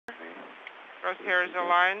Crosshairs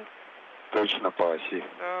aligned. Точно по оси.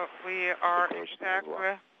 So we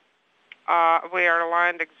are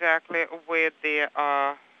aligned exactly with the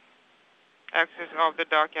axis of the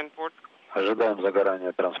docking port. Ожидаем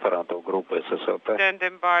загорания транспарантов группы ССВП.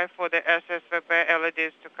 Standing by for the SSVP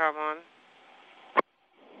LEDs to come on.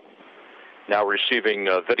 Now receiving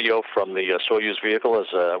video from the Soyuz vehicle as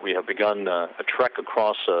we have begun a trek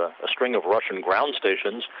across a string of Russian ground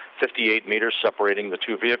stations, 58 meters separating the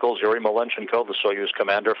two vehicles. Yuri Malenchenko, the Soyuz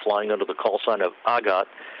commander, flying under the call sign of Agat,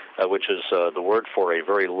 which is the word for a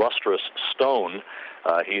very lustrous stone.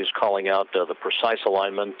 He's calling out the precise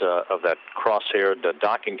alignment of that cross-haired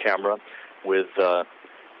docking camera with the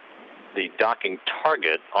docking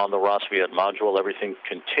target on the Rosviet module, everything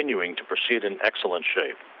continuing to proceed in excellent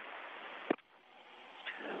shape.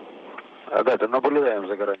 Агата, наблюдаем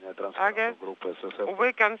загорание транспарантов группы ССВП.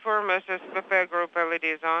 We confirm SSVP group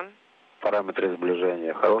LEDs on. Параметры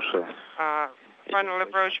сближения хорошие. Final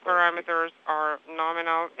approach parameters are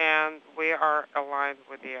nominal and we are aligned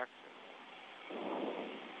with the axis.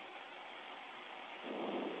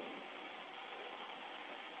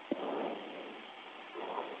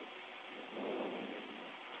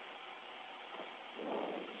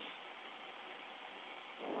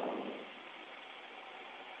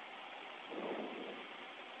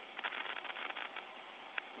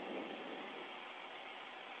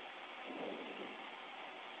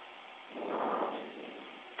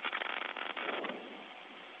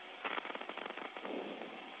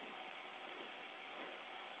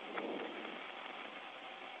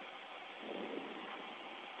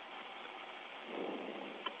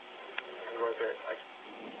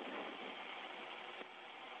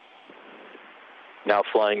 Now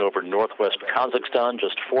flying over northwest Kazakhstan,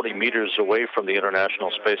 just 40 meters away from the International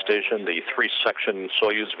Space Station, the three-section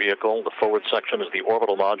Soyuz vehicle. The forward section is the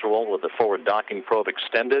orbital module with the forward docking probe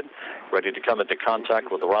extended, ready to come into contact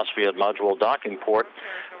with the Rosviet module docking port.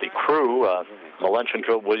 The crew,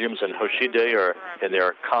 Malenchenko, Williams, and Hoshide, are in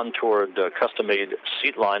their contoured, custom-made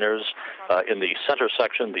seat liners. In the center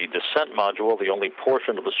section, the descent module, the only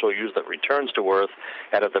portion of the Soyuz that returns to Earth,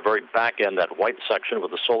 and at the very back end, that white section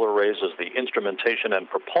with the solar arrays is the instrumentation and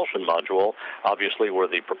propulsion module, obviously where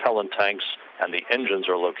the propellant tanks and the engines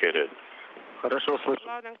are located.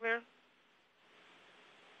 Loud and clear.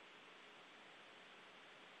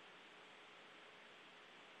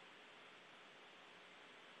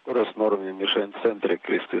 Скорость норме, мишень в центре,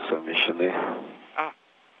 кресты совмещены.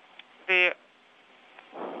 The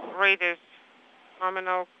rate is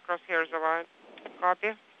nominal, crosshairs aligned.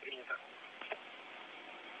 Copy.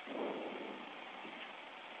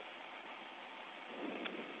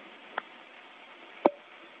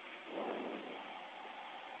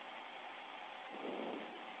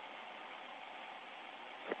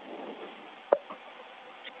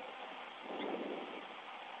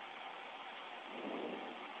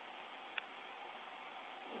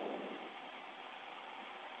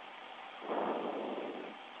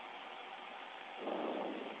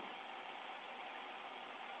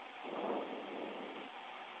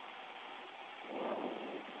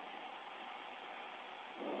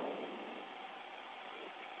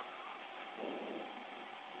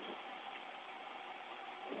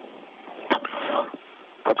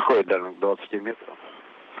 Подходит даже к 20 метрам.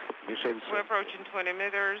 We're approaching 20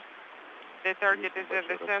 meters. The target is in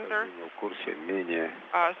the center.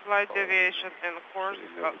 Slight deviation in course,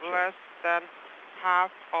 but less than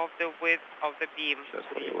half of the width of the beam.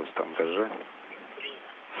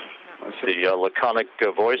 The laconic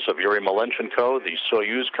voice of Yuri Malenchenko, the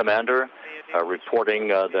Soyuz commander, reporting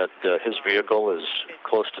that his vehicle is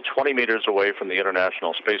close to 20 meters away from the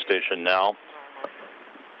International Space Station now.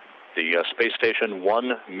 The space station,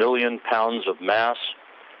 1 million pounds of mass.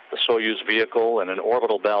 The Soyuz vehicle in an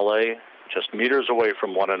orbital ballet, just meters away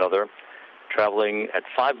from one another, traveling at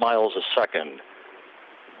 5 miles a second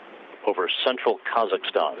over central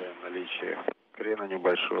Kazakhstan.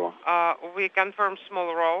 We confirm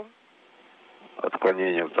small roll.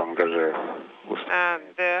 Отклонение в тангаже.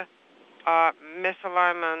 And the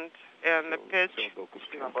misalignment and the pitch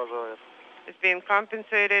is being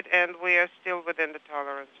compensated, and we are still within the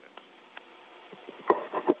tolerances.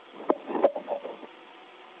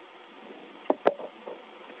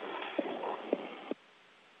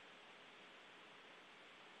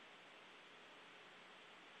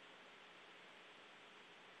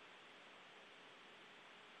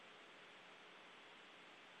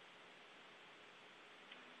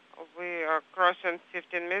 We are crossing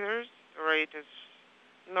 15 meters. The rate is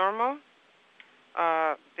normal.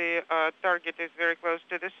 The target is very close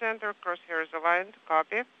to the center. Crosshair is aligned.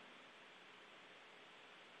 Copy.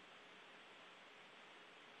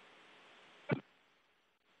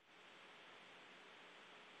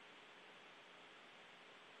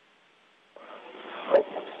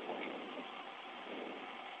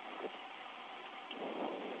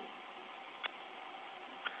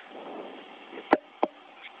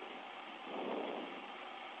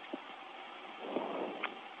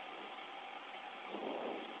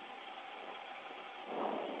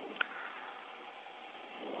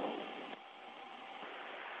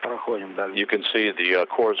 You can see the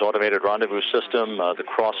Corps' automated rendezvous system, the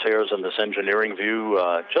crosshairs in this engineering view,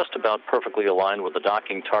 just about perfectly aligned with the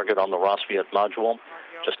docking target on the Rosviet module,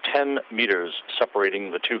 just 10 meters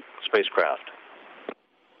separating the two spacecraft.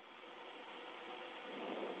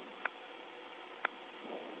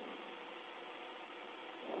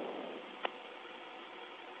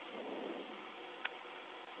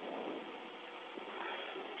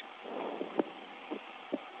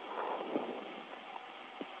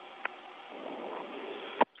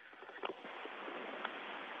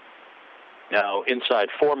 Now inside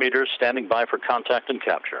 4 meters, standing by for contact and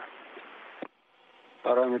capture.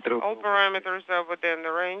 All parameters are within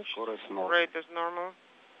the range. Rate is normal.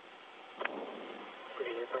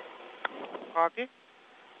 Copy.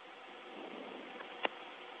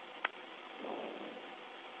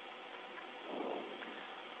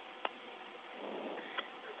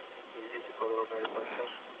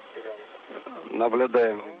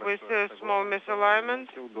 We see a small misalignment,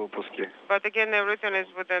 but again, everything is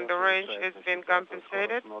within the range. It's been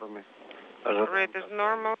compensated. Rate is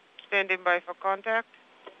normal. Standing by for contact.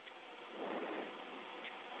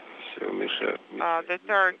 The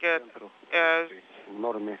target is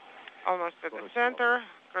almost at the center.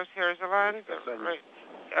 Crosshair is aligned.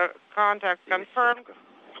 Contact confirmed.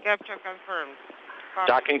 Capture confirmed.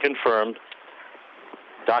 Docking confirmed.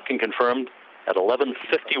 Docking confirmed at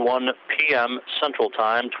 11:51 p.m. Central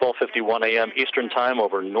Time, 12:51 a.m. Eastern Time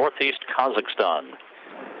over northeast Kazakhstan.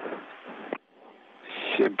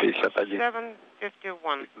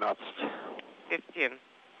 7:51. 15.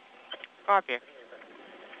 Copy.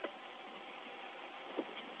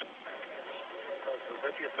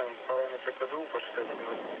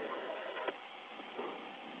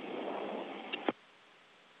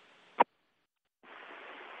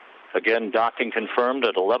 Again, docking confirmed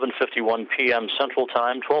at 11:51 p.m. Central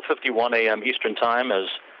Time, 12:51 a.m. Eastern Time as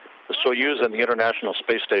the Soyuz and the International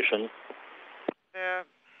Space Station. The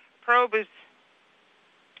probe is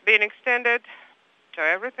being extended, so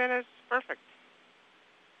everything is perfect.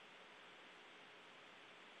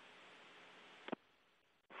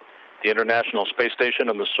 The International Space Station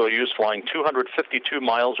and the Soyuz flying 252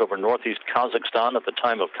 miles over northeast Kazakhstan at the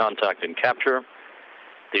time of contact and capture.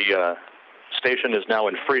 The station is now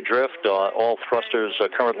in free drift. All thrusters are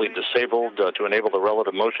currently disabled to enable the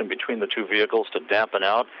relative motion between the two vehicles to dampen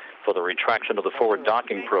out for the retraction of the forward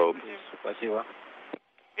docking probe.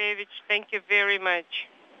 Thank you very much.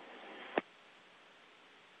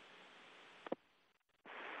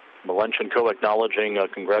 Malenchenko acknowledging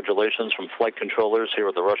congratulations from flight controllers here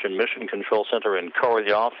at the Russian Mission Control Center in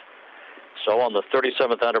Korolyov. So on the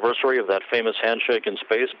 37th anniversary of that famous handshake in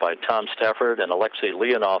space by Tom Stafford and Alexei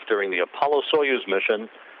Leonov during the Apollo-Soyuz mission,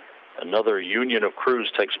 another union of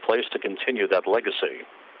crews takes place to continue that legacy.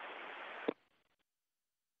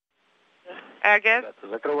 Agate.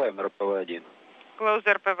 Close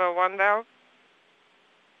RPV-1 valve.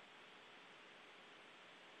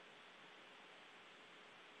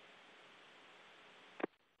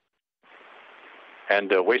 And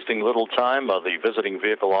wasting little time, the visiting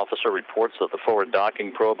vehicle officer reports that the forward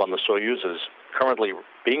docking probe on the Soyuz is currently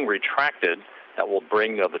being retracted. That will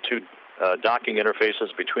bring the two docking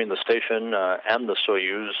interfaces between the station and the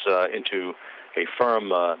Soyuz into a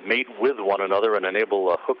firm mate with one another and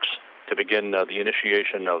enable hooks to begin the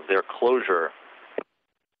initiation of their closure.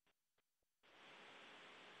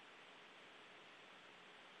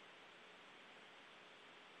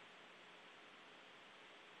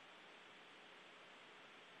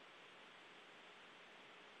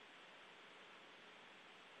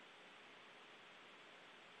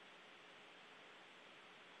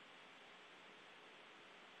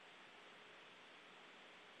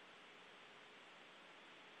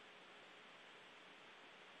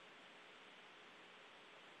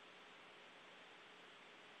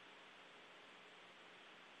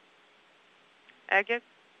 Agate,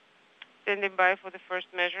 standing by for the first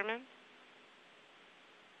measurement.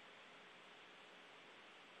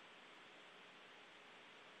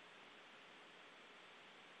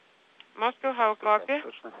 Moscow, how copy?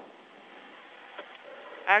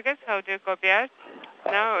 Agate, how do you copy us?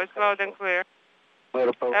 No, it's loud and clear.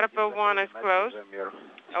 RP1 is closed.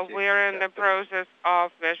 We're in the process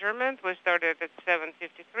of measurement. We started at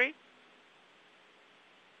 7:53.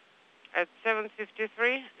 At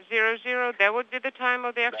 7:53:00, that would be the time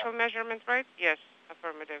of the actual measurement, right? Yes,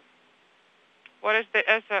 affirmative. What is the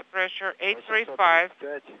SR pressure? 835.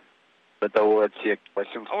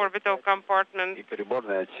 Orbital compartment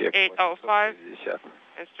 805.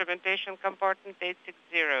 Instrumentation compartment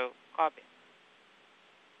 860. Copy.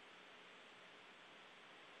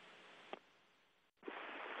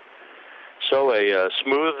 So a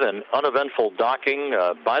smooth and uneventful docking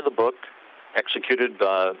by the book, executed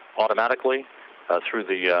automatically through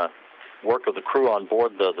the work of the crew on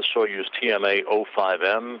board the Soyuz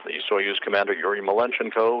TMA-05M, the Soyuz commander Yuri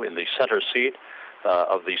Malenchenko in the center seat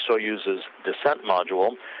of the Soyuz's descent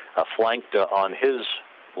module, flanked on his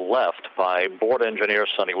left by board engineer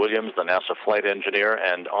Suni Williams, the NASA flight engineer,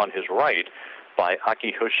 and on his right by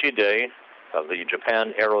Aki Hoshide of the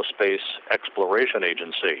Japan Aerospace Exploration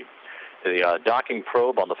Agency. The docking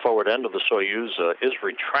probe on the forward end of the Soyuz is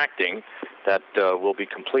retracting. That will be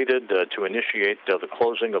completed to initiate the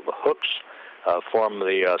closing of the hooks from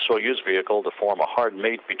the Soyuz vehicle to form a hard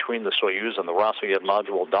mate between the Soyuz and the Rassvet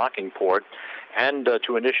module docking port, and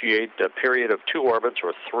to initiate a period of 2 orbits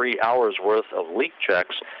or 3 hours worth of leak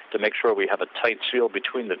checks to make sure we have a tight seal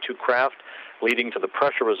between the two craft, leading to the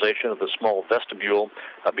pressurization of the small vestibule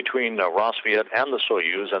between Rassvet and the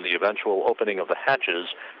Soyuz and the eventual opening of the hatches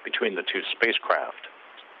between the two spacecraft.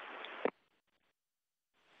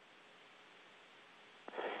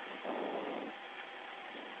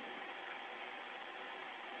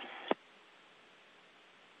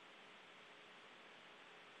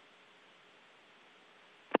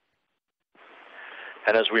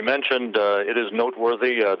 And as we mentioned, it is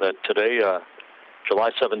noteworthy that today,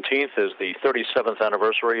 July 17th, is the 37th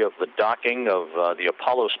anniversary of the docking of the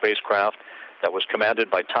Apollo spacecraft that was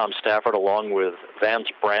commanded by Tom Stafford along with Vance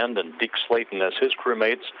Brand and Deke Slayton as his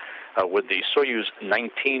crewmates, with the Soyuz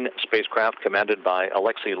 19 spacecraft commanded by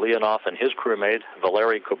Alexei Leonov and his crewmate,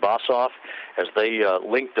 Valery Kubasov, as they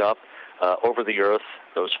linked up over the Earth,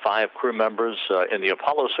 those 5 crew members in the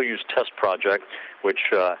Apollo Soyuz test project,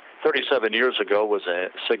 which 37 years ago was a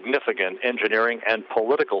significant engineering and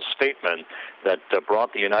political statement that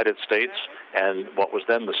brought the United States and what was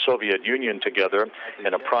then the Soviet Union together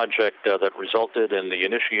in a project that resulted in the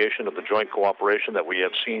initiation of the joint cooperation that we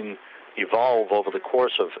have seen evolve over the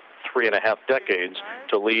course of 3.5 decades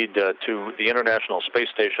to lead to the International Space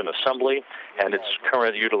Station assembly and its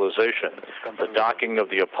current utilization. The docking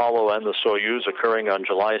of the Apollo and the Soyuz occurring on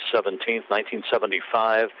July 17,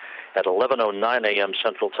 1975 at 11:09 a.m.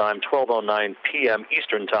 Central Time, 12:09 p.m.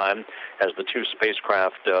 Eastern Time, as the two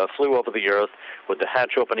spacecraft flew over the Earth, with the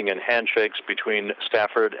hatch opening and handshakes between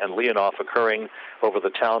Stafford and Leonov occurring over the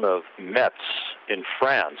town of Metz in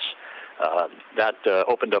France. That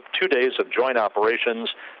opened up 2 days of joint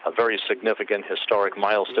operations, a very significant historic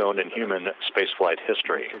milestone in human spaceflight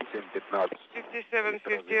history.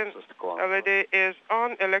 5715 LED is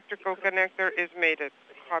on, electrical connector is mated.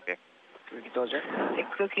 Copy.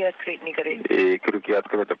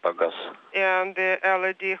 And the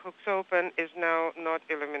LED hooks open is now not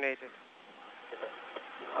illuminated.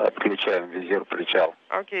 Отключаем визир причал.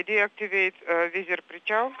 Okay, deactivate визир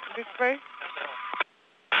причал display.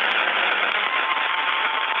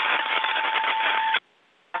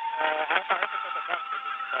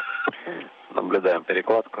 Наблюдаем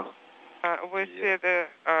перекладку. We see the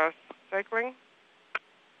cycling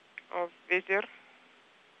of визир.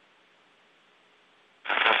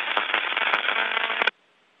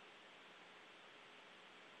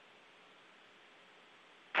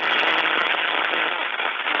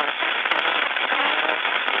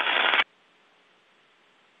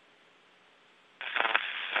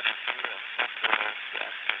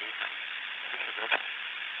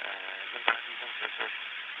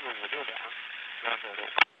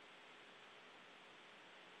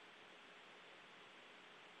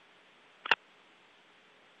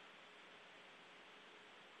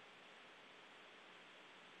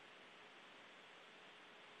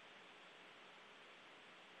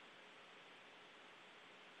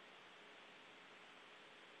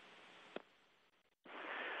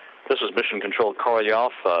 This is Mission Control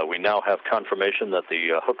Korolyov. We now have confirmation that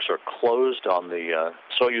the hooks are closed on the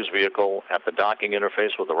Soyuz vehicle at the docking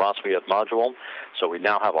interface with the Rassvet module. So we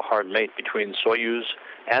now have a hard mate between Soyuz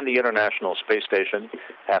and the International Space Station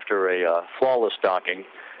after a flawless docking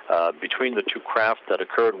between the two craft that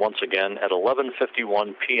occurred once again at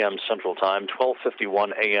 11:51 p.m. Central Time,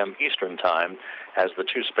 12:51 a.m. Eastern Time, as the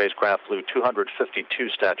two spacecraft flew 252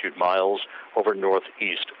 statute miles over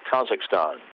northeast Kazakhstan.